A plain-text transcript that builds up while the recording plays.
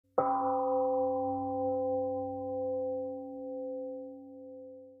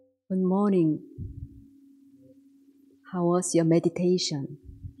morning. How was your meditation?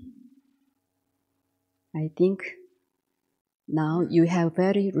 I think now you have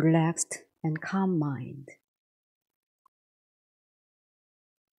very relaxed and calm mind.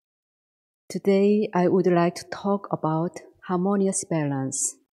 Today I would like to talk about harmonious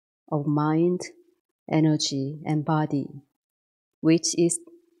balance of mind, energy, and body, which is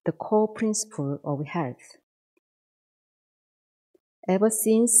the core principle of health. Ever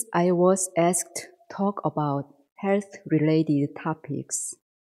since I was asked to talk about health-related topics,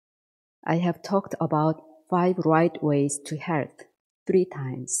 I have talked about 5 right ways to health 3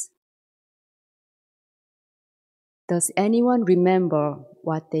 times. Does anyone remember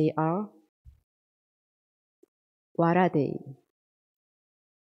what they are? What are they?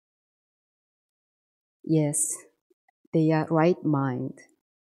 Yes, they are right mind,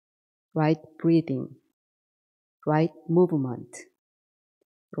 right breathing, right movement,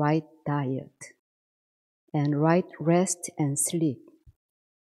 right diet, and right rest and sleep.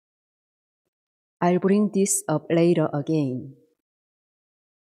 I'll bring this up later again.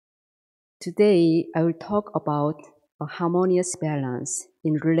 Today, I will talk about a harmonious balance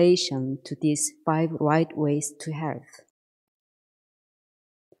in relation to these 5 right ways to health.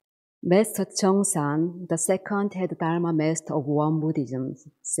 Master Chongsan, the second head Dharma master of Won Buddhism,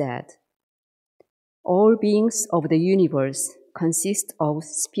 said, "All beings of the universe consist of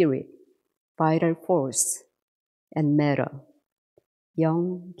spirit, vital force, and matter,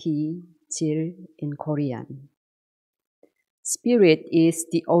 Young, Ki, Jil in Korean. Spirit is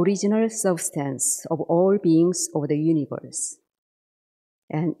the original substance of all beings of the universe,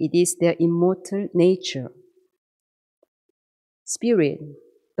 and it is their immortal nature. Spirit,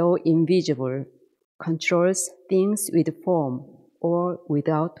 though invisible, controls things with form or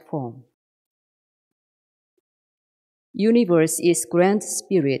without form. Universe is grand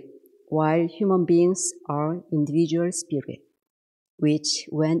spirit, while human beings are individual spirit, which,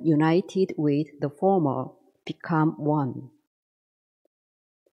 when united with the former, become one.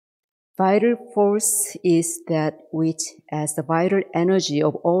 Vital force is that which, as the vital energy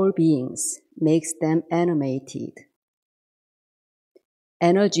of all beings, makes them animated.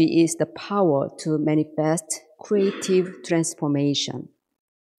 Energy is the power to manifest creative transformation,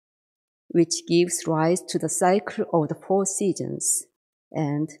 which gives rise to the cycle of the 4 seasons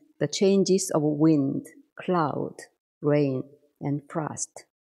and the changes of wind, cloud, rain, and frost.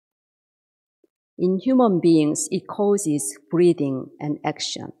 In human beings, it causes breathing and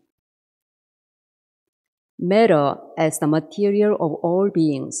action. Matter, as the material of all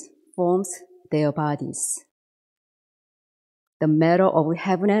beings, forms their bodies. The matter of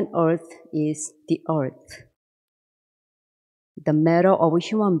heaven and earth is the earth. The matter of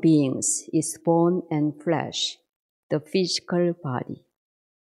human beings is bone and flesh, the physical body.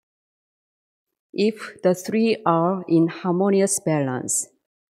 If the 3 are in harmonious balance,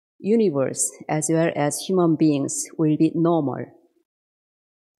 universe as well as human beings will be normal.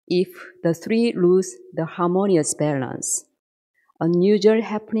 If the 3 lose the harmonious balance, unusual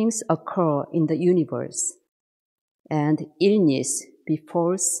happenings occur in the universe, and illness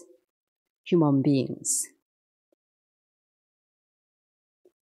befalls human beings.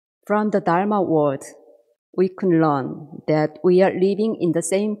 From the Dharma word, we can learn that we are living in the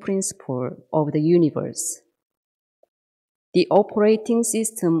same principle of the universe. The operating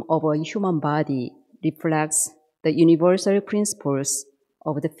system of a human body reflects the universal principles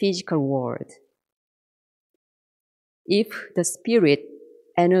of the physical world. If the spirit,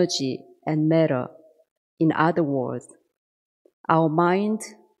 energy, and matter, in other words, our mind,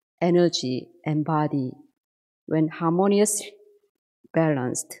 energy, and body, when harmoniously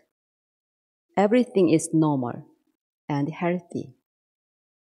balanced, everything is normal and healthy.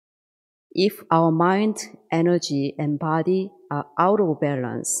 If our mind, energy, and body are out of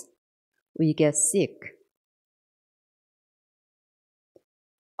balance, we get sick.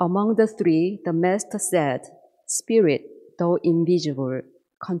 Among the 3, the Master said, spirit, though invisible,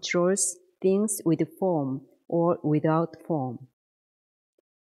 controls things with form or without form.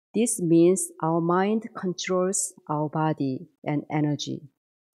 This means our mind controls our body and energy.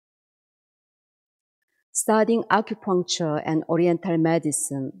 Studying acupuncture and oriental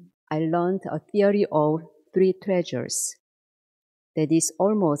medicine, I learned a theory of 3 treasures. That is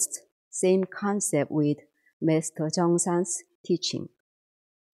almost same concept with Master Chongsan's teaching.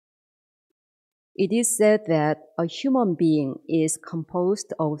 It is said that a human being is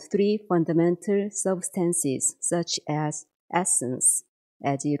composed of 3 fundamental substances such as essence,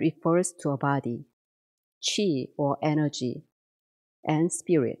 as it refers to a body, chi or energy, and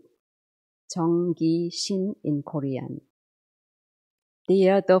spirit, 정, 기, 신 in Korean. They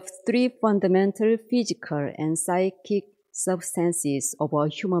are the three fundamental physical and psychic substances of a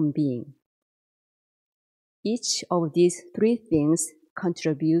human being. Each of these three things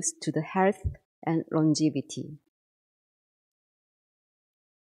contributes to the health and longevity.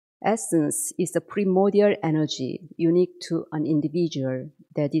 Essence is the primordial energy unique to an individual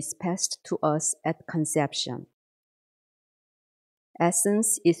that is passed to us at conception.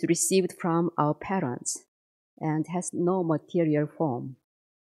 Essence is received from our parents and has no material form.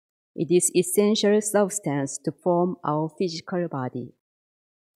 It is essential substance to form our physical body.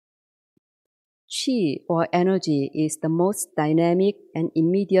 Qi, or energy, is the most dynamic and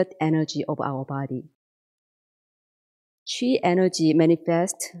immediate energy of our body. Qi energy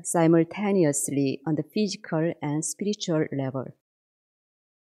manifests simultaneously on the physical and spiritual level.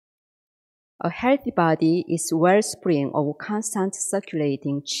 A healthy body is a wellspring of constant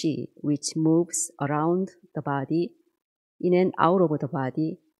circulating qi, which moves around the body, in and out of the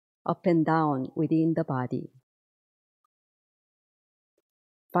body, up and down within the body.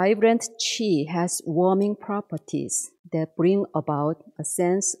 Vibrant qi has warming properties that bring about a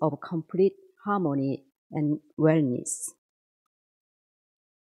sense of complete harmony and wellness.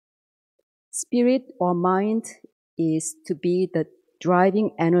 Spirit or mind is to be the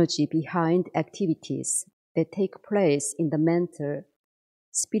driving energy behind activities that take place in the mental,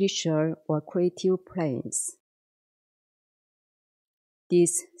 spiritual, or creative planes.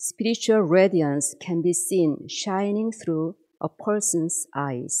 This spiritual radiance can be seen shining through a person's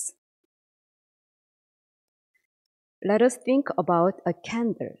eyes. Let us think about a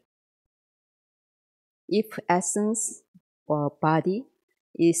candle. If essence or body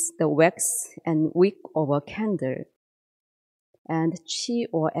is the wax and wick of a candle, and qi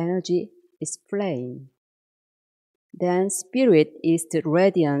or energy is flame, then spirit is the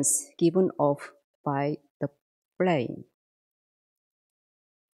radiance given off by the flame,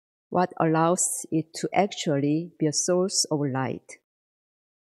 what allows it to actually be a source of light.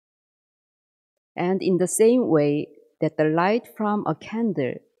 And in the same way that the light from a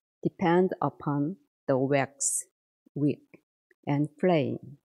candle depends upon the wax, wick, and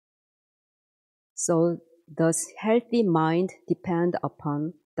flame, so does healthy mind depend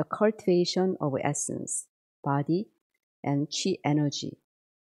upon the cultivation of essence, body, and qi energy.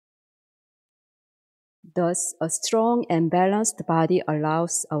 Thus, a strong and balanced body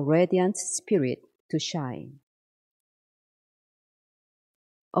allows a radiant spirit to shine.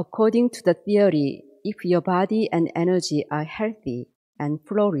 According to the theory, if your body and energy are healthy and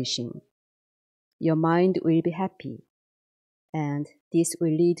flourishing, your mind will be happy, and this will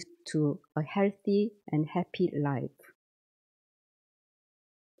lead to a healthy and happy life.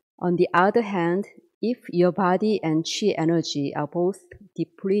 On the other hand, if your body and qi energy are both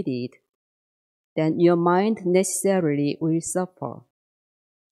depleted, then your mind necessarily will suffer.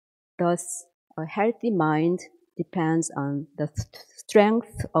 Thus, a healthy mind depends on the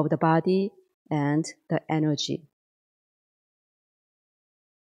strength of the body and the energy.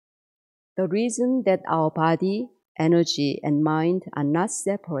 The reason that our body, energy, and mind are not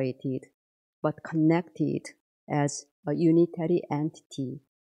separated, but connected as a unitary entity,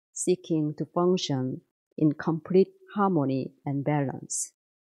 seeking to function in complete harmony and balance.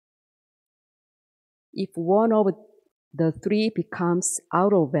 If one of the three becomes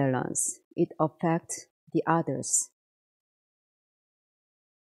out of balance, it affects the others.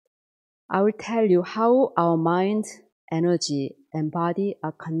 I will tell you how our mind, energy, and body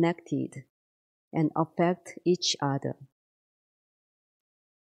are connected and affect each other.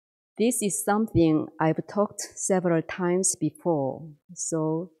 This is something I've talked several times before,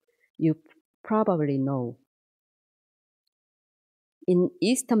 so you probably know. In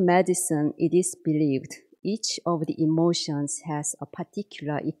Eastern medicine, it is believed each of the emotions has a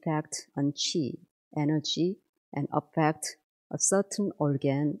particular effect on qi, energy, and affect a certain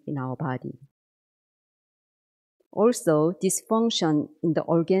organ in our body. Also, dysfunction in the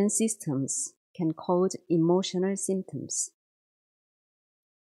organ systems can cause emotional symptoms.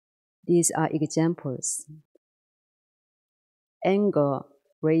 These are examples. Anger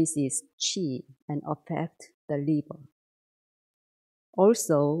raises qi and affects the liver.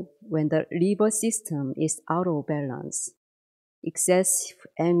 Also, when the liver system is out of balance, excessive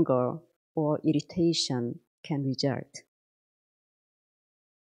anger or irritation can result.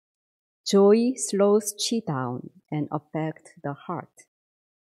 Joy slows qi down and affects the heart.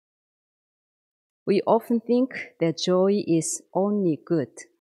 We often think that joy is only good,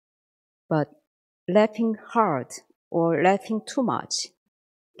 but laughing hard or laughing too much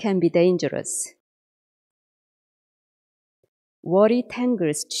can be dangerous. Worry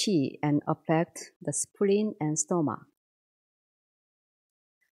tangles qi and affects the spleen and stomach.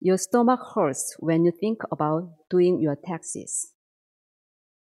 Your stomach hurts when you think about doing your taxes.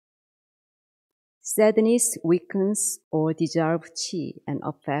 Sadness weakens or dissolves qi and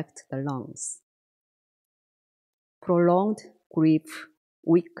affects the lungs. Prolonged grief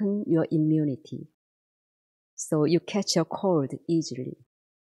weakens your immunity, so you catch a cold easily.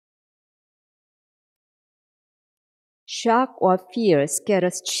 Shock or fear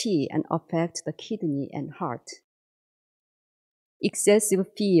scatters qi and affects the kidney and heart. Excessive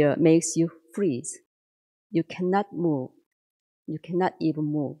fear makes you freeze. You cannot move. You cannot even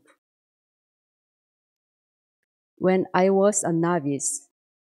move. When I was a novice,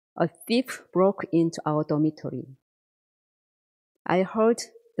 a thief broke into our dormitory. I heard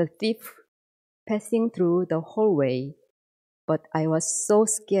the thief passing through the hallway, but I was so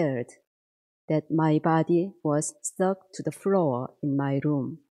scared that my body was stuck to the floor in my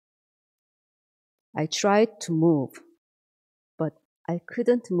room. I tried to move, but I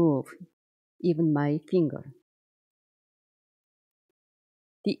couldn't move even my finger.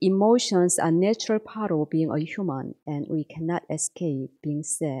 The emotions are a natural part of being a human, and we cannot escape being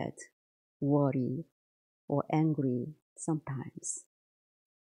sad, worried, or angry sometimes.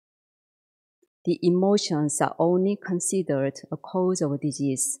 The emotions are only considered a cause of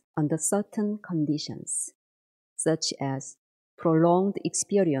disease under certain conditions, such as prolonged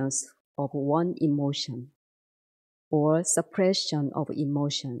experience of one emotion or suppression of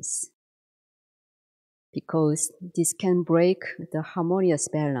emotions, because this can break the harmonious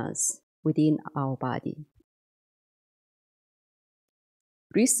balance within our body.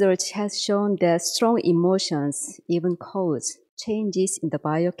 Research has shown that strong emotions even cause changes in the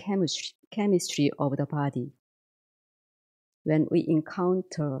biochemistry of the body. When we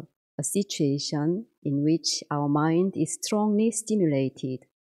encounter a situation in which our mind is strongly stimulated,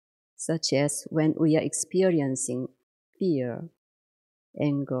 such as when we are experiencing fear,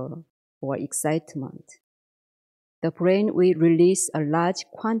 anger, or excitement, the brain will release a large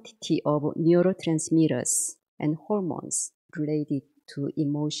quantity of neurotransmitters and hormones related to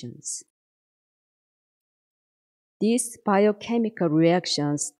emotions. These biochemical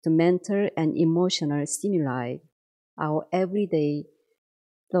reactions to mental and emotional stimuli, our everyday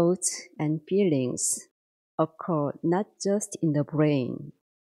thoughts and feelings, occur not just in the brain,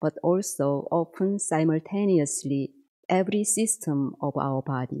 but also often simultaneously every system of our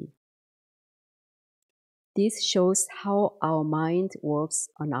body. This shows how our mind works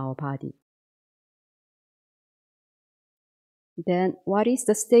on our body. Then, what is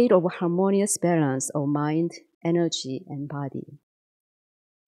the state of harmonious balance of mind, energy, and body?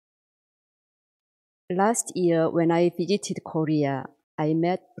 Last year, when I visited Korea, I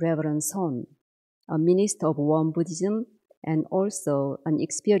met Reverend Son, a minister of Won Buddhism and also an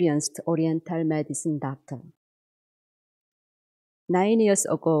experienced Oriental medicine doctor. 9 years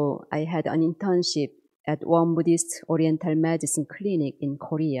ago, I had an internship at Won Buddhist Oriental Medicine Clinic in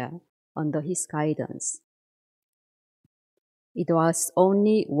Korea under his guidance. It was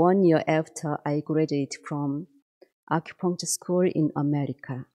only 1 year after I graduated from acupuncture school in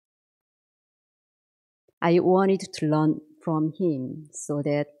America. I wanted to learn from him so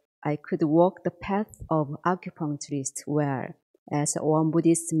that I could walk the path of acupuncturist well as a Won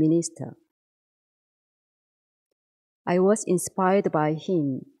Buddhist minister. I was inspired by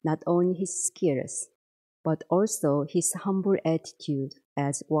him, not only his skills, but also his humble attitude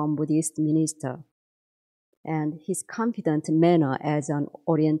as Won Buddhist minister and his confident manner as an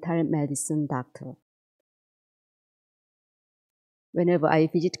Oriental medicine doctor. Whenever I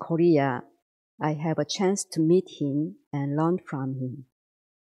visit Korea, I have a chance to meet him and learn from him.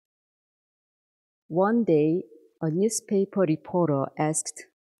 One day, a newspaper reporter asked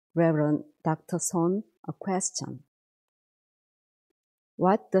Reverend Dr. Son a question.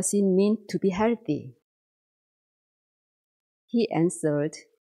 What does it mean to be healthy? He answered,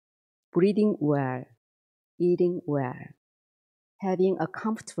 breathing well, eating well, having a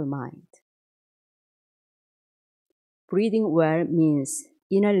comfortable mind. Breathing well means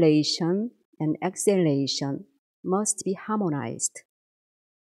inhalation and exhalation must be harmonized.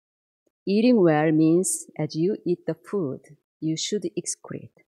 Eating well means as you eat the food, you should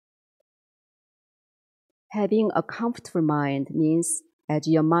excrete. Having a comfortable mind means as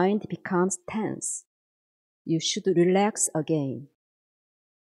your mind becomes tense, you should relax again.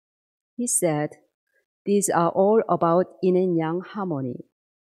 He said, these are all about yin and yang harmony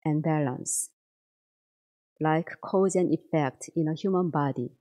and balance, like cause and effect in a human body.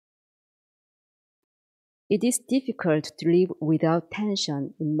 It is difficult to live without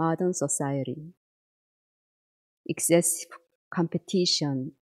tension in modern society. Excessive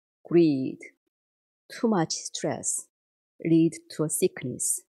competition, greed, too much stress lead to a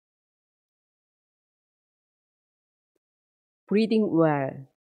sickness. breathing well,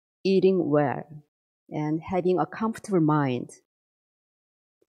 eating well, and having a comfortable mind?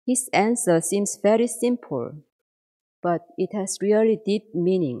 His answer seems very simple, but it has really deep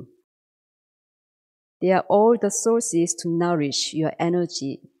meaning. They are all the sources to nourish your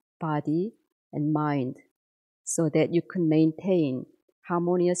energy, body, and mind so that you can maintain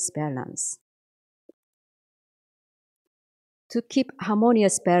harmonious balance. To keep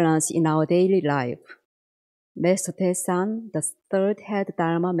harmonious balance in our daily life, Master Taesan, the third head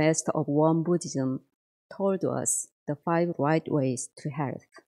Dharma master of Won Buddhism, told us the 5 right ways to health,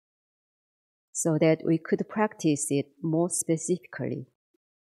 so that we could practice it more specifically.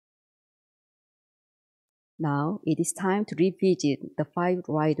 Now it is time to revisit the 5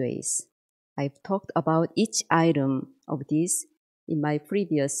 right ways. I've talked about each item of these in my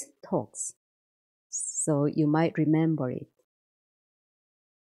previous talks, so you might remember it.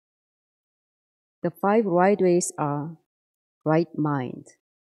 The 5 right ways are right mind,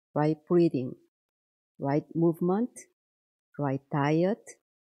 right breathing, right movement, right diet,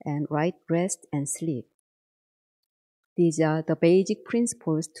 and right rest and sleep. These are the basic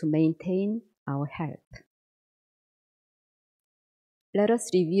principles to maintain our health. Let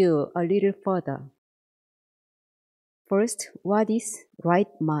us review a little further. First, what is right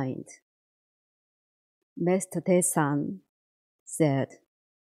mind? Master Taesan said,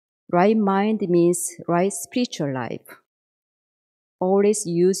 right mind means right spiritual life. Always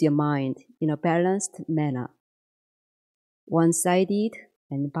use your mind in a balanced manner. One-sided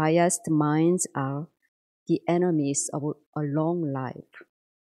and biased minds are the enemies of a long life.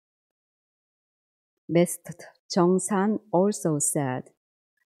 Master Jeongsan also said,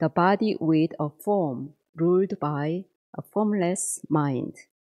 the body with a form ruled by a formless mind.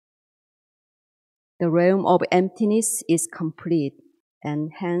 The realm of emptiness is complete,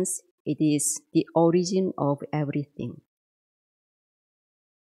 and hence it is the origin of everything.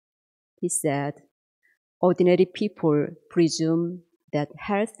 He said, ordinary people presume that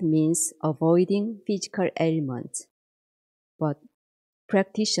health means avoiding physical ailments, but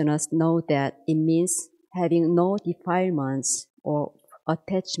practitioners know that it means having no defilements or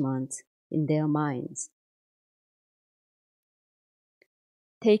attachments in their minds.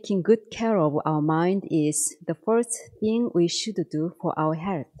 Taking good care of our mind is the first thing we should do for our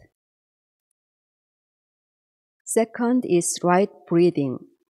health. Second is right breathing.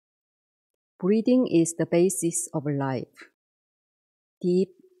 Breathing is the basis of life. Deep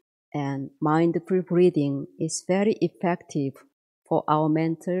and mindful breathing is very effective for our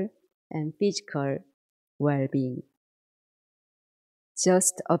mental and physical well-being.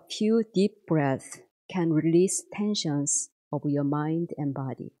 Just a few deep breaths can release tensions of your mind and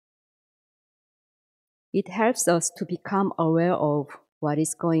body. It helps us to become aware of what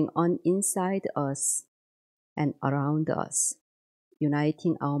is going on inside us and around us,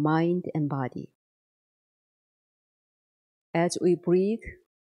 uniting our mind and body. As we breathe,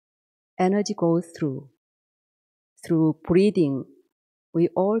 energy goes through. Through breathing, we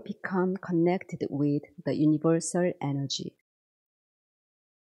all become connected with the universal energy.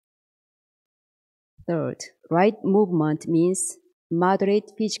 Third, right movement means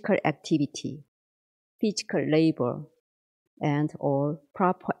moderate physical activity, physical labor, and/or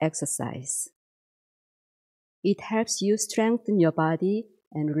proper exercise. It helps you strengthen your body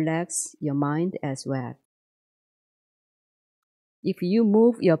and relax your mind as well. If you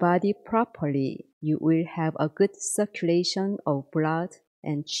move your body properly, you will have a good circulation of blood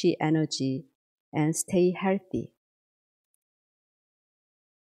and chi energy and stay healthy.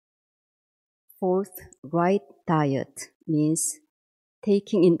 Fourth, right diet means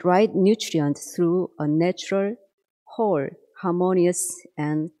taking in right nutrients through a natural, whole, harmonious,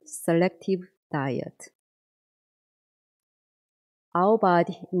 and selective diet. Our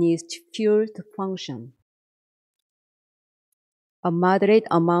body needs fuel to function. A moderate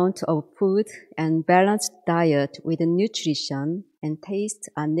amount of food and balanced diet with nutrition and taste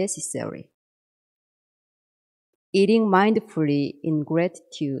are necessary. Eating mindfully in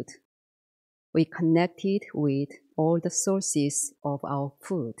gratitude, we connected with all the sources of our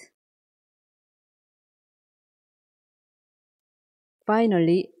food.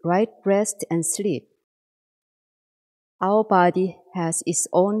 Finally, right rest and sleep. Our body has its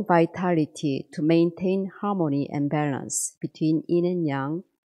own vitality to maintain harmony and balance between yin and yang,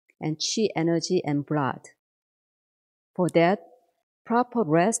 and chi energy and blood. For that, proper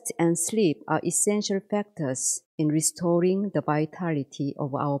rest and sleep are essential factors in restoring the vitality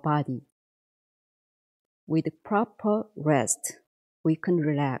of our body. With proper rest, we can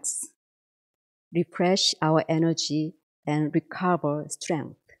relax, refresh our energy, and recover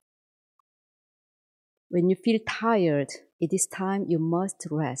strength. When you feel tired, it is time you must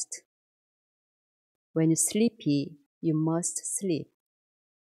rest. When you're sleepy, you must sleep.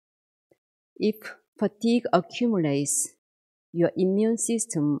 If fatigue accumulates, your immune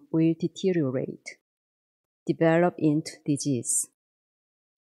system will deteriorate, develop into disease.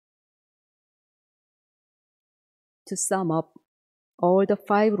 To sum up all the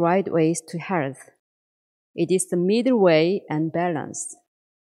 5 right ways to health, it is the middle way and balance.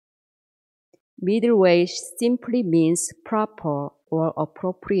 Middle way simply means proper or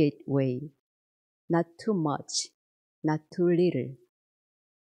appropriate way, not too much, not too little.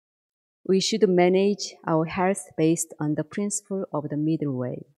 We should manage our health based on the principle of the middle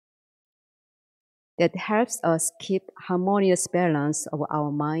way. That helps us keep harmonious balance of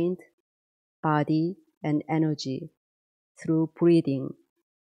our mind, body, and energy through breathing,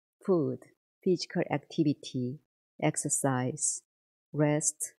 food, physical activity, exercise,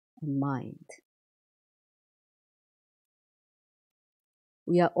 rest, and mind.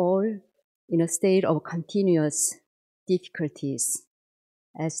 We are all in a state of continuous difficulties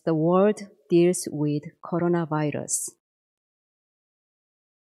as the world deals with coronavirus.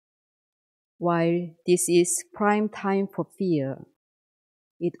 While this is prime time for fear,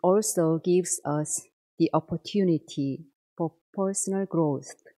 it also gives us the opportunity for personal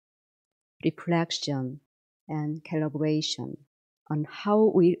growth, reflection, and collaboration on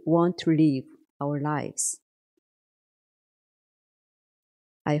how we want to live our lives.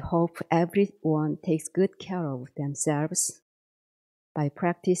 I hope everyone takes good care of themselves by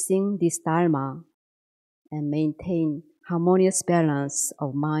practicing this Dharma and maintain harmonious balance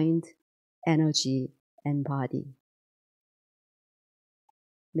of mind, energy, and body.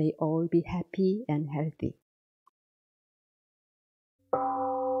 May all be happy and healthy.